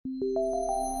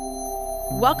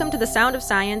Welcome to the Sound of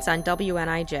Science on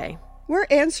WNIJ. We're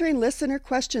answering listener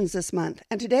questions this month,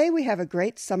 and today we have a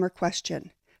great summer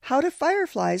question. How do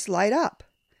fireflies light up?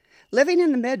 Living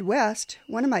in the Midwest,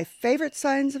 one of my favorite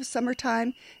signs of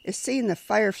summertime is seeing the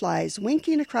fireflies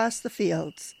winking across the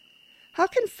fields. How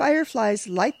can fireflies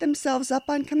light themselves up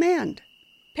on command?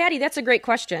 Patty, that's a great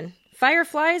question.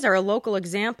 Fireflies are a local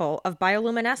example of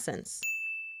bioluminescence.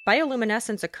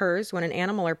 Bioluminescence occurs when an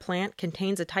animal or plant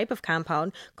contains a type of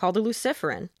compound called a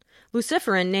luciferin.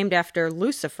 Luciferin, named after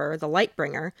Lucifer, the light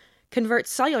bringer,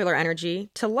 converts cellular energy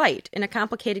to light in a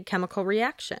complicated chemical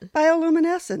reaction.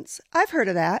 Bioluminescence. I've heard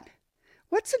of that.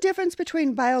 What's the difference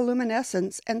between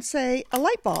bioluminescence and, say, a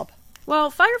light bulb?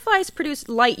 Well, fireflies produce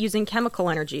light using chemical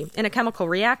energy in a chemical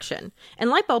reaction,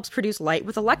 and light bulbs produce light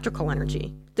with electrical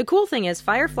energy. The cool thing is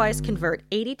fireflies convert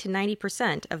 80 to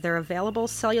 90% of their available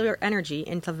cellular energy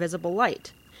into visible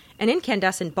light. An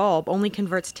incandescent bulb only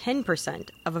converts 10%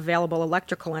 of available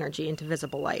electrical energy into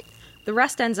visible light. The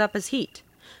rest ends up as heat.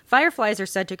 Fireflies are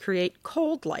said to create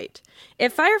cold light.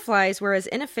 If fireflies were as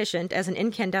inefficient as an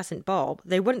incandescent bulb,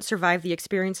 they wouldn't survive the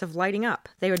experience of lighting up.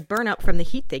 They would burn up from the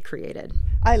heat they created.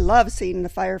 I love seeing the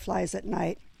fireflies at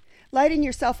night. Lighting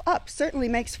yourself up certainly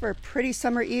makes for a pretty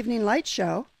summer evening light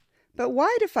show. But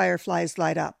why do fireflies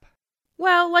light up?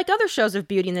 Well, like other shows of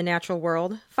beauty in the natural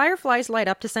world, fireflies light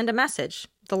up to send a message.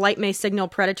 The light may signal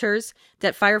predators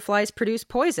that fireflies produce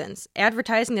poisons,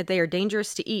 advertising that they are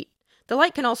dangerous to eat. The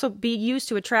light can also be used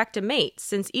to attract a mate,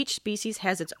 since each species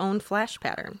has its own flash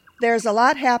pattern. There's a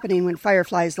lot happening when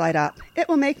fireflies light up. It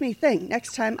will make me think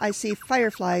next time I see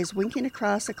fireflies winking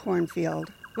across a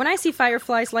cornfield. When I see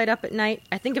fireflies light up at night,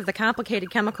 I think of the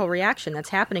complicated chemical reaction that's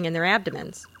happening in their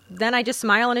abdomens. Then I just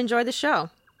smile and enjoy the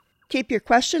show. Keep your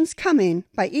questions coming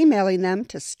by emailing them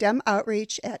to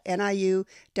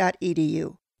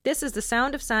stemoutreach@niu.edu. This is the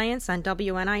Sound of Science on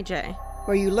WNIJ,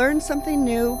 where you learn something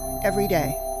new every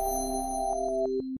day.